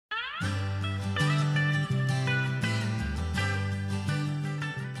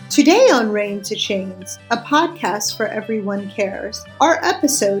Today on Reign to Chains, a podcast for everyone cares, our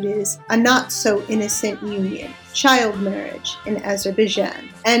episode is A Not So Innocent Union, Child Marriage in Azerbaijan.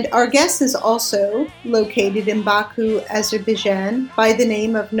 And our guest is also located in Baku, Azerbaijan, by the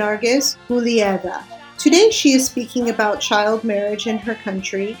name of Nargis Guliyeva. Today she is speaking about child marriage in her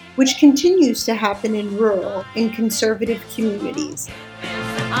country, which continues to happen in rural and conservative communities.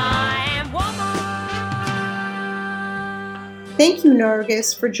 Thank you,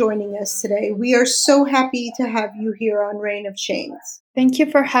 Nargis, for joining us today. We are so happy to have you here on Reign of Chains. Thank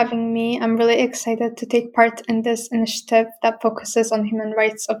you for having me. I'm really excited to take part in this initiative that focuses on human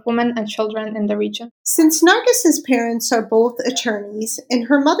rights of women and children in the region. Since Nargis's parents are both attorneys and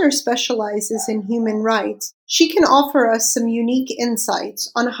her mother specializes in human rights, she can offer us some unique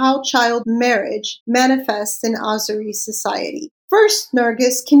insights on how child marriage manifests in Azeri society. First,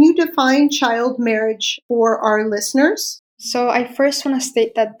 Nargis, can you define child marriage for our listeners? So I first want to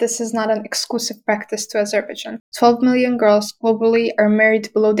state that this is not an exclusive practice to Azerbaijan. 12 million girls globally are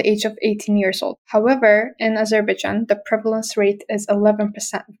married below the age of 18 years old. However, in Azerbaijan, the prevalence rate is 11%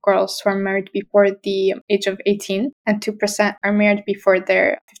 of girls who are married before the age of 18 and 2% are married before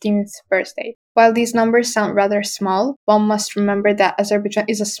their 15th birthday. While these numbers sound rather small, one must remember that Azerbaijan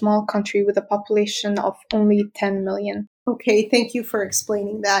is a small country with a population of only 10 million. Okay, thank you for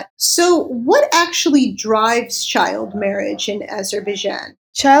explaining that. So, what actually drives child marriage in Azerbaijan?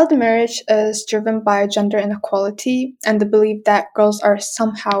 Child marriage is driven by gender inequality and the belief that girls are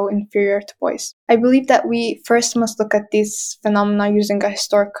somehow inferior to boys. I believe that we first must look at these phenomena using a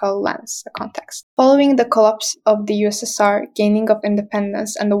historical lens, a context. Following the collapse of the USSR, gaining of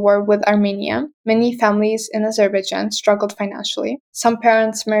independence, and the war with Armenia, many families in Azerbaijan struggled financially. Some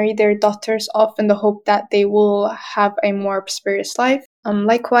parents marry their daughters off in the hope that they will have a more prosperous life.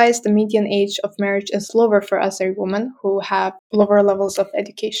 Likewise, the median age of marriage is lower for Azeri women who have lower levels of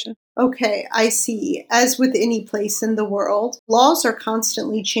education. Okay, I see. As with any place in the world, laws are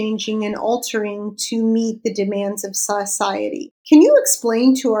constantly changing and altering to meet the demands of society. Can you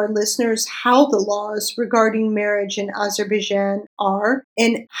explain to our listeners how the laws regarding marriage in Azerbaijan are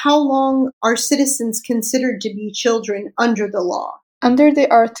and how long are citizens considered to be children under the law? Under the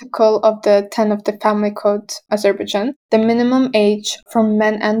article of the 10 of the Family Code Azerbaijan, the minimum age for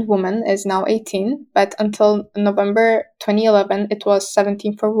men and women is now 18, but until November 2011, it was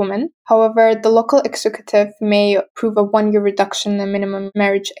 17 for women. However, the local executive may approve a 1-year reduction in the minimum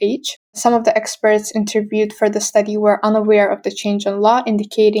marriage age. Some of the experts interviewed for the study were unaware of the change in law,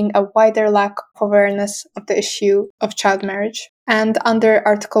 indicating a wider lack of awareness of the issue of child marriage. And under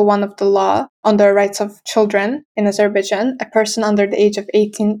Article 1 of the law on the rights of children in Azerbaijan, a person under the age of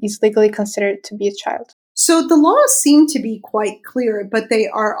 18 is legally considered to be a child. So the laws seem to be quite clear, but they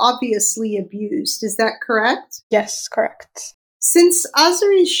are obviously abused. Is that correct? Yes, correct. Since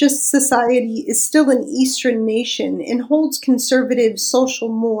Azeri society is still an Eastern nation and holds conservative social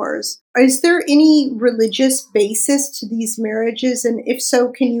mores, is there any religious basis to these marriages? And if so,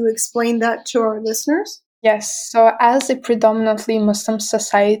 can you explain that to our listeners? Yes, so as a predominantly Muslim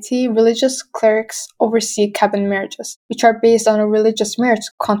society, religious clerics oversee cabin marriages, which are based on a religious marriage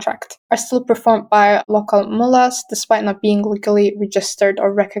contract, are still performed by local mullahs despite not being legally registered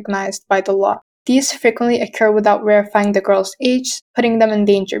or recognized by the law. These frequently occur without verifying the girl's age, putting them in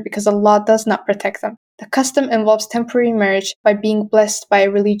danger because the law does not protect them. The custom involves temporary marriage by being blessed by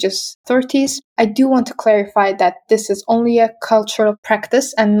religious authorities. I do want to clarify that this is only a cultural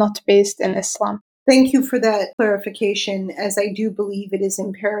practice and not based in Islam. Thank you for that clarification, as I do believe it is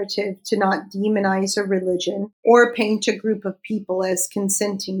imperative to not demonize a religion or paint a group of people as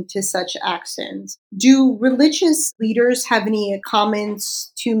consenting to such actions. Do religious leaders have any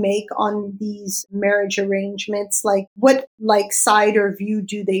comments to make on these marriage arrangements? What side or view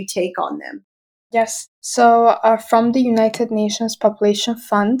do they take on them? Yes. So from the United Nations Population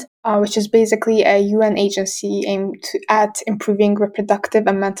Fund, which is basically a UN agency aimed at improving reproductive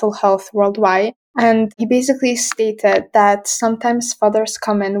and mental health worldwide, and he basically stated that sometimes fathers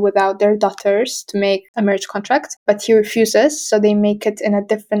come in without their daughters to make a marriage contract, but he refuses, so they make it in a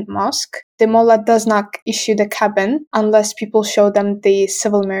different mosque. The mullah does not issue the cabin unless people show them the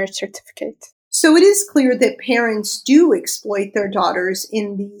civil marriage certificate. So it is clear that parents do exploit their daughters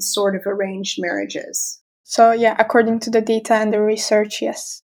in these sort of arranged marriages. So yeah, according to the data and the research,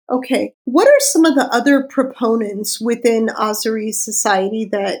 yes. Okay. What are some of the other proponents within Azeri society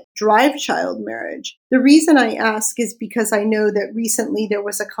that drive child marriage? The reason I ask is because I know that recently there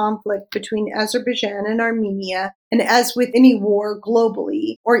was a conflict between Azerbaijan and Armenia, and as with any war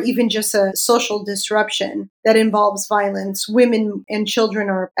globally, or even just a social disruption that involves violence, women and children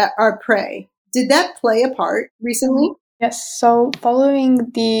are prey. Did that play a part recently? Yes, so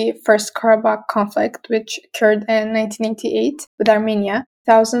following the First Karabakh conflict, which occurred in 1988 with Armenia,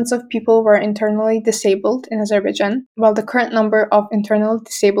 thousands of people were internally disabled in Azerbaijan. While the current number of internally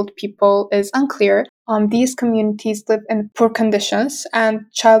disabled people is unclear, these communities live in poor conditions, and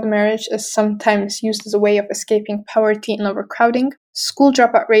child marriage is sometimes used as a way of escaping poverty and overcrowding. School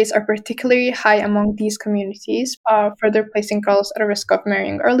dropout rates are particularly high among these communities, further placing girls at a risk of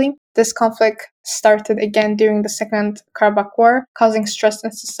marrying early. This conflict started again during the Second Karabakh War, causing stress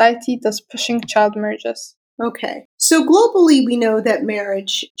in society, thus pushing child marriages. Okay. So globally, we know that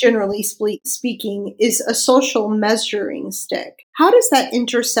marriage, generally speaking, is a social measuring stick. How does that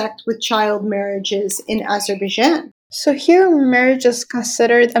intersect with child marriages in Azerbaijan? So here, marriage is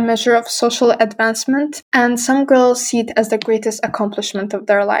considered a measure of social advancement, and some girls see it as the greatest accomplishment of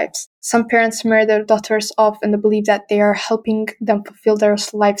their lives. Some parents marry their daughters off in the belief that they are helping them fulfill their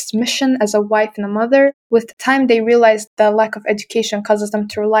life's mission as a wife and a mother. With time, they realize the lack of education causes them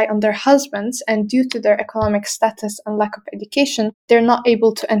to rely on their husbands, and due to their economic status and lack of education, they're not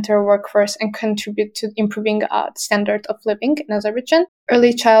able to enter a workforce and contribute to improving the standard of living in Azerbaijan.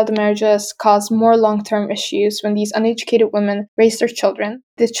 Early child marriages cause more long-term issues when these uneducated women raise their children.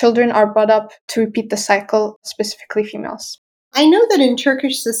 The children are brought up to repeat the cycle, specifically females. I know that in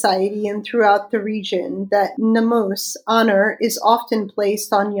Turkish society and throughout the region that namus, honor, is often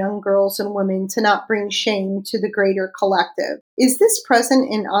placed on young girls and women to not bring shame to the greater collective. Is this present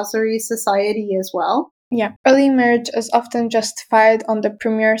in Azeri society as well? Yeah, early marriage is often justified on the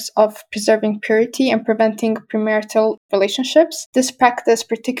premise of preserving purity and preventing premarital relationships. This practice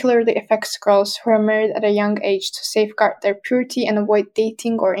particularly affects girls who are married at a young age to safeguard their purity and avoid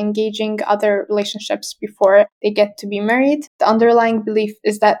dating or engaging other relationships before they get to be married. The underlying belief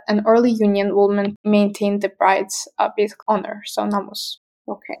is that an early union will maintain the bride's basic honor, so namus.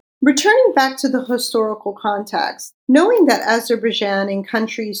 Okay. Returning back to the historical context, knowing that Azerbaijan and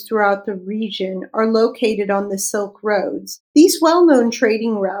countries throughout the region are located on the Silk Roads, these well-known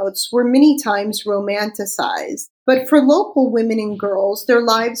trading routes were many times romanticized. But for local women and girls, their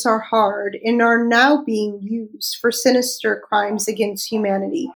lives are hard and are now being used for sinister crimes against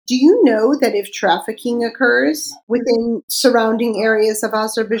humanity. Do you know that if trafficking occurs within surrounding areas of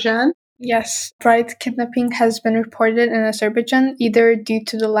Azerbaijan? Yes, bride kidnapping has been reported in Azerbaijan either due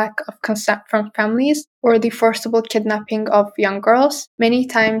to the lack of consent from families or the forcible kidnapping of young girls. Many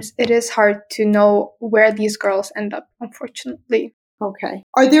times it is hard to know where these girls end up, unfortunately. Okay.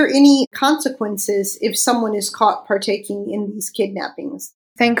 Are there any consequences if someone is caught partaking in these kidnappings?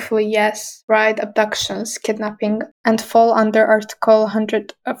 Thankfully, yes. Bride abductions, kidnapping, and fall under Article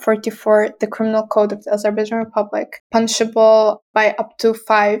 144, the Criminal Code of the Azerbaijan Republic, punishable by up to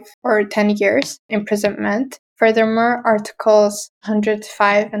 5 or 10 years imprisonment. Furthermore, Articles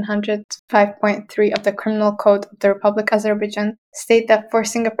 105 and 105.3 of the Criminal Code of the Republic of Azerbaijan state that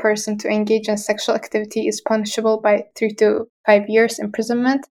forcing a person to engage in sexual activity is punishable by 3 to 5 years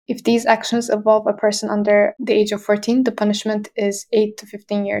imprisonment. If these actions involve a person under the age of 14, the punishment is 8 to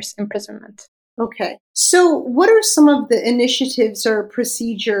 15 years imprisonment. Okay. So what are some of the initiatives or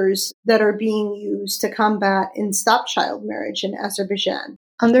procedures that are being used to combat and stop child marriage in Azerbaijan?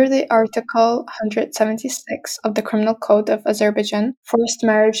 Under the Article 176 of the Criminal Code of Azerbaijan, forced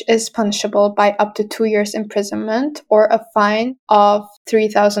marriage is punishable by up to 2 years imprisonment or a fine of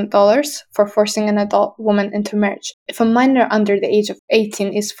 $3,000 for forcing an adult woman into marriage. If a minor under the age of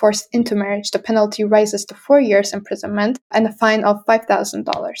 18 is forced into marriage, the penalty rises to 4 years imprisonment and a fine of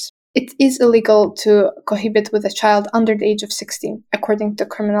 $5,000. It is illegal to cohabit with a child under the age of 16. According to the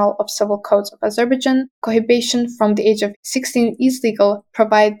Criminal of Civil Codes of Azerbaijan, cohabitation from the age of 16 is legal,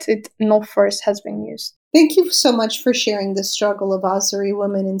 provided no force has been used. Thank you so much for sharing the struggle of Azeri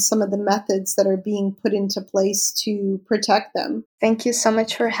women and some of the methods that are being put into place to protect them. Thank you so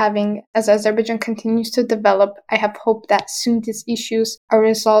much for having. As Azerbaijan continues to develop, I have hope that soon these issues are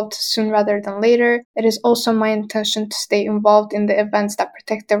resolved soon rather than later. It is also my intention to stay involved in the events that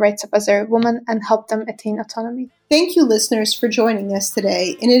protect the rights of Azeri women and help them attain autonomy. Thank you, listeners, for joining us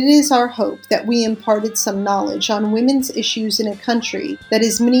today, and it is our hope that we imparted some knowledge on women's issues in a country that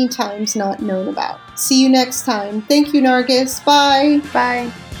is many times not known about. See you next time. Thank you, Nargis. Bye.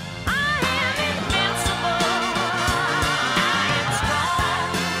 Bye.